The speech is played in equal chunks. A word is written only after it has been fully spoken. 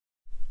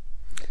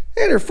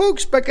Hey there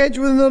folks, back at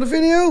you with another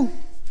video. We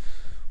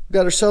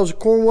got ourselves a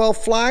Cornwell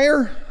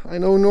flyer. I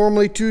know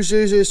normally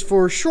Tuesdays is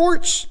for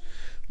shorts,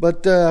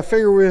 but I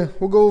figure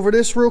we'll go over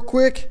this real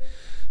quick.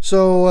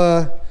 So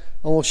I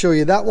will show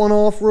you that one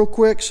off real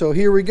quick. So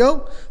here we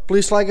go.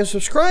 Please like and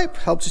subscribe.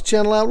 Helps the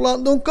channel out a lot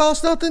and don't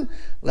cost nothing.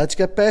 Let's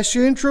get past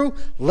your intro.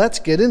 Let's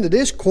get into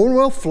this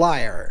Cornwell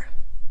flyer.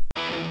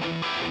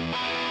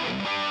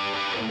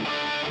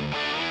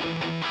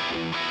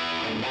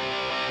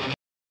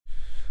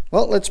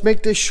 Well, let's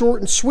make this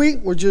short and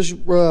sweet. We'll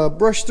just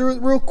brush through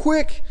it real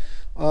quick.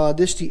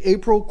 This is the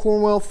April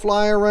Cornwell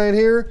flyer right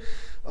here.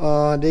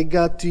 They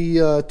got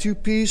the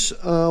two-piece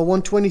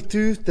 120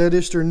 tooth. That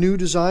is their new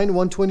design,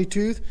 120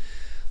 tooth.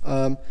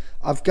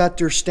 I've got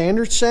their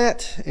standard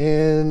set,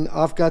 and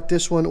I've got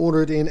this one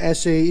ordered in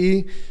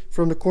SAE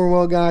from the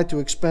Cornwell guy to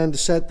expand the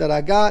set that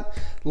I got.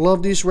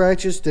 Love these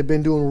ratchets. They've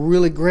been doing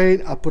really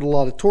great. I put a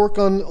lot of torque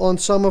on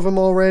some of them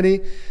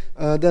already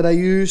that I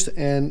used,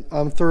 and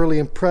I'm thoroughly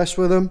impressed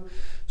with them.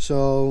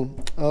 So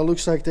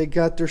looks like they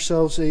got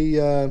themselves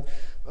a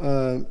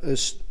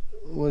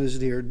what is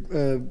it here?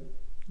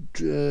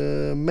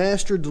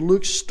 Master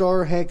Deluxe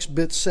Star Hex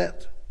bit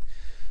set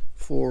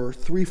for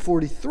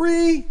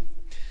 $343.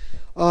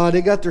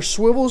 They got their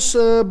swivels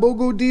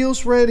BOGO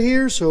deals right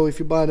here. So if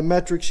you buy the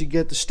metrics, you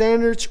get the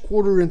standards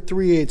 1/4 and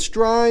 3/8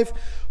 drive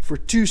for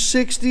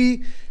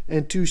 $260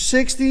 and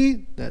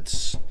 $260.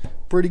 That's a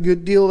pretty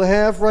good deal to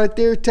have right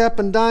there. Tap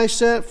and die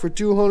set for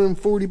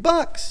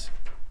 $240.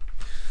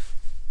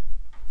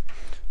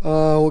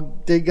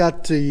 They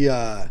got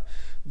the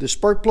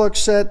spark plug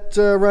set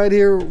right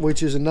here,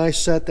 which is a nice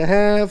set to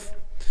have.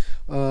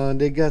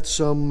 They got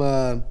some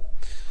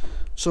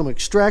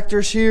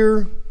extractors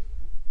here.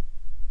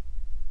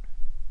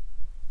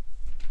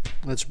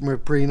 That's a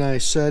pretty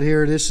nice set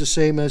here. This is the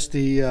same as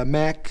the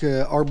Mac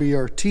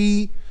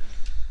RBRT.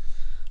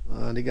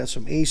 They got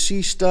some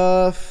AC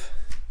stuff.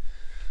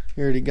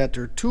 Here they got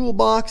their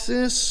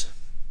toolboxes.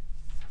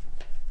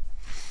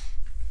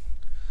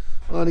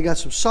 They got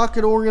some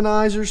socket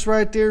organizers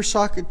right there,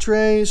 socket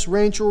trays,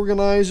 wrench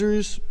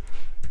organizers.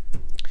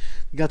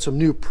 You got some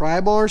new pry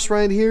bars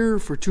right here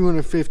for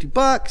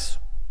 $250.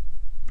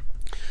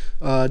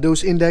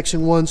 Those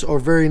indexing ones are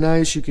very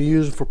nice. You can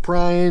use them for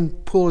prying,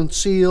 pulling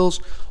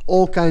seals,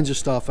 all kinds of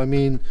stuff. I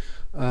mean,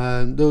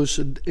 those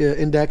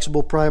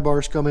indexable pry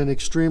bars come in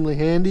extremely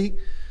handy.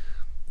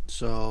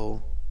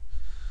 So,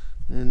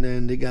 and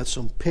then they got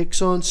some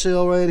picks on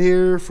sale right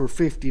here for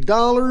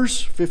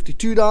 $50,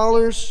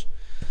 $52.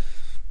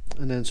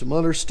 And then some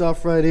other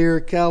stuff right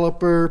here,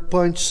 caliper,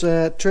 punch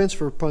set,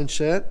 transfer punch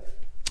set.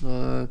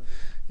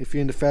 If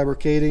you're into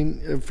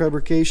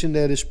fabrication,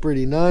 that is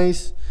pretty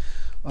nice.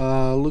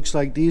 Looks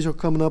like these are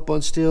coming up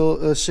on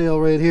sale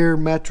right here.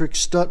 Metric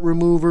stud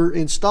remover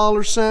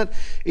installer set,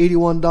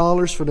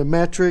 $81 for the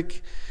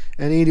metric,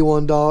 and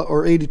 $81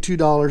 or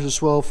 $82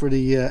 as well for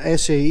the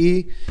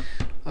SAE.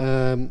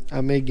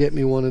 I may get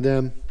me one of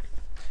them.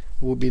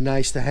 It would be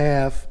nice to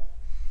have.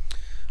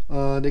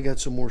 They got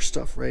some more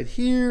stuff right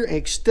here,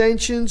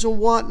 extensions and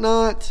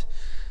whatnot.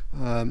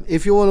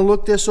 If you want to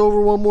look this over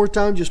one more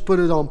time, just put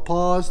it on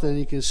pause, then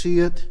you can see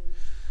it.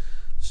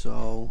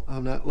 So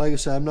I'm not, like I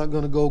said, I'm not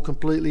going to go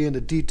completely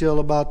into detail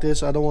about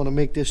this. I don't want to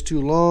make this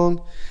too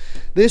long.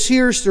 This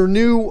here's their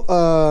new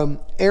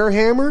air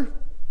hammer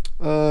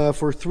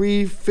for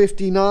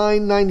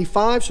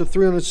 $359.95, so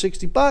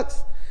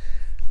 $360.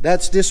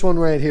 That's this one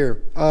right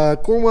here.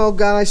 Cornwell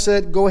guy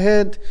said, go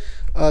ahead,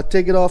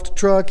 take it off the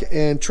truck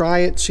and try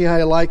it, see how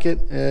you like it,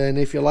 and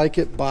if you like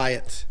it, buy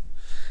it.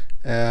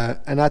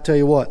 And I tell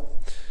you what,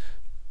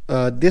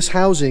 this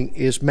housing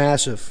is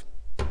massive.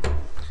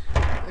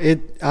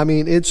 I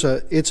mean, it's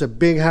a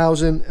big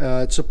housing.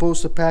 It's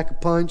supposed to pack a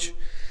punch.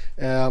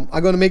 I'm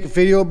going to make a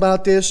video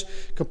about this,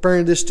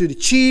 comparing this to the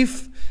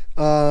Chief.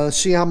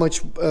 See how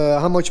much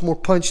more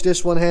punch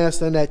this one has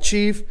than that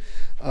Chief.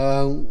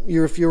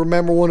 If you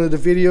remember one of the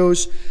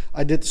videos,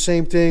 I did the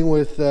same thing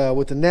with the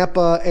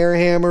NEPA air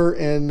hammer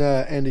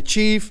and the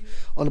Chief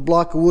on a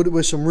block of wood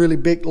with some really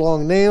big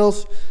long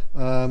nails.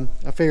 I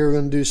figure we're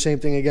going to do the same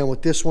thing again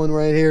with this one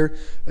right here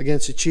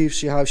against the Chief.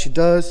 See how she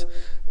does,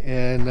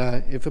 and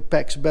if it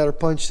packs a better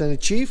punch than the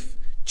Chief,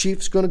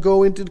 Chief's going to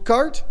go into the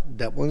cart.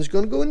 That one's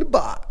going to go in the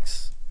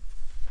box.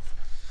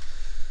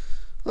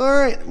 All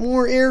right,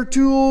 more air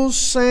tools,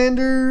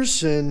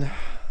 sanders, and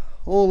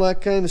all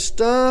that kind of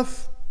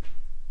stuff.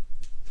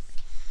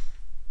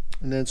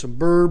 And then some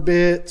burr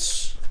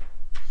bits.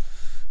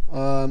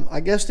 I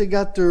guess they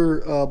got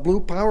their blue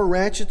power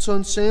ratchets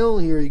on sale.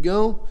 Here you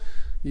go.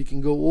 You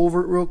can go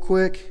over it real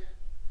quick.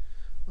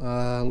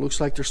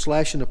 Looks like they're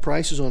slashing the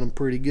prices on them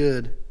pretty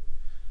good.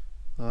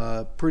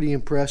 Pretty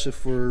impressive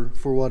for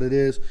what it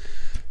is.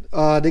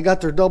 They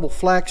got their double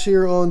flax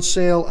here on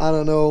sale. I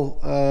don't know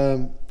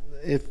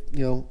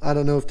I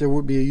don't know if there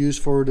would be a use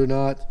for it or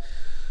not,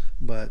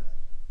 but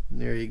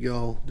there you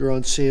go. They're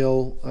on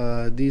sale.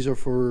 These are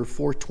for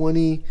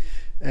 $420,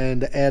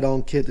 and the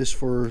add-on kit is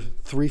for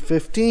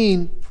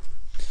 $315.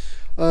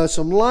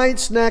 Some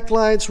lights, neck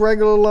lights,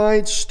 regular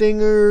lights,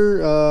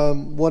 Stinger,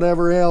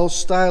 whatever else,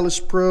 Stylus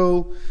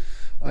Pro.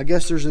 I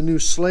guess there's a new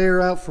Slayer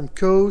out from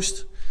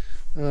Coast.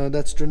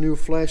 That's their new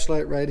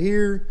flashlight right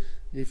here.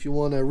 If you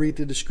want to read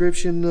the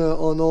description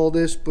on all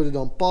this, put it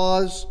on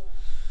pause.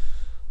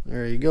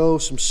 There you go.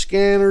 Some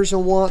scanners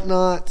and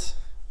whatnot.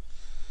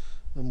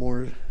 And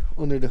more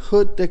under the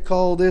hood, they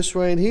call this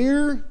right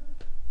here.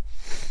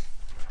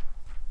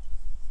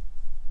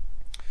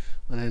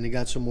 And then they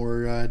got some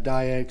more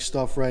Diag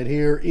stuff right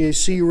here.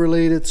 AC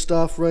related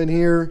stuff right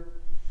here.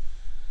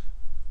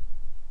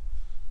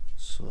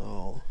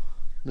 So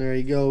there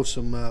you go.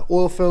 Some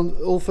oil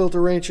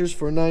filter wrenches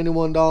for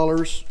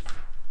 $91.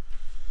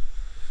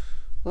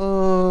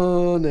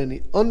 And then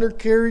the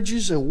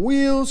undercarriages and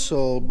wheels.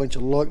 So a bunch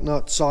of lug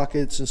nut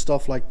sockets and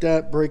stuff like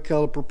that. Brake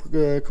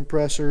caliper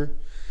compressor.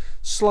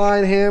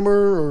 Slide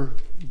hammer or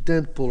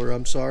dent puller,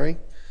 I'm sorry.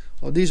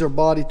 Oh, these are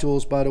body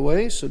tools, by the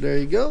way. So there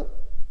you go.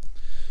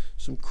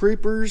 Some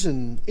creepers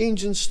and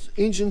engine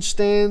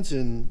stands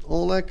and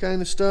all that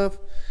kind of stuff.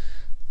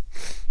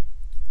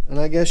 And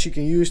I guess you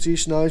can use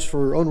these knives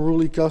for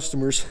unruly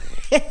customers.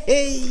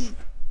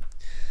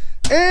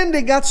 And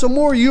they got some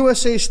more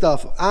USA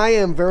stuff. I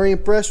am very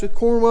impressed with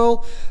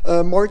Cornwell.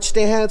 March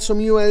they had some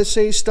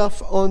USA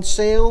stuff on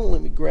sale.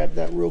 Let me grab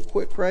that real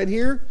quick right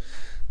here.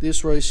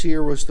 This right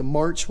here was the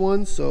March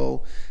one,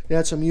 so they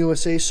had some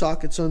USA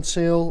sockets on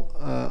sale.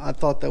 I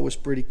thought that was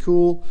pretty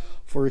cool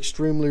for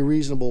extremely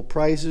reasonable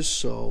prices,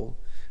 so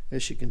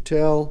as you can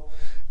tell.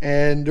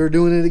 And they're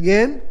doing it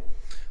again,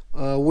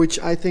 which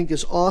I think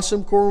is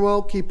awesome.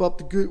 Cornwell, keep up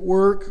the good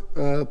work,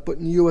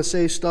 putting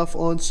USA stuff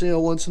on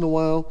sale once in a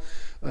while.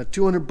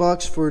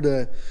 $200 for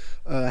the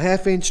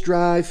half-inch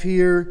drive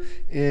here,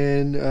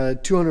 and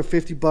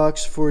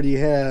 $250 for the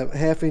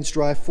half-inch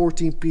drive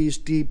 14-piece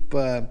deep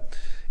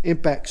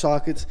impact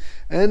sockets.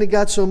 And they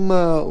got some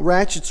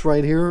ratchets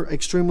right here,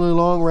 extremely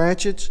long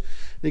ratchets.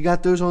 They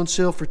got those on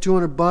sale for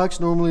 $200.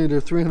 Normally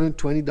they're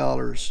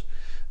 $320.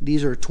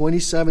 These are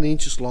 27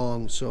 inches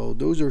long, so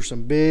those are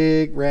some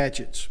big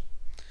ratchets.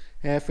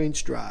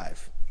 Half-inch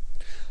drive.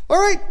 All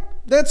right,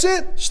 that's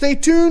it. Stay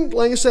tuned.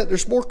 Like I said,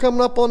 there's more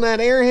coming up on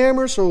that air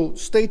hammer, so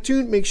stay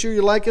tuned. Make sure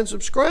you like and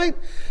subscribe.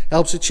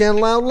 Helps the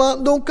channel out a lot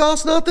and don't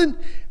cost nothing.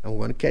 And we're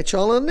going to catch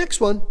y'all on the next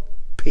one.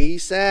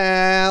 Peace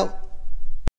out.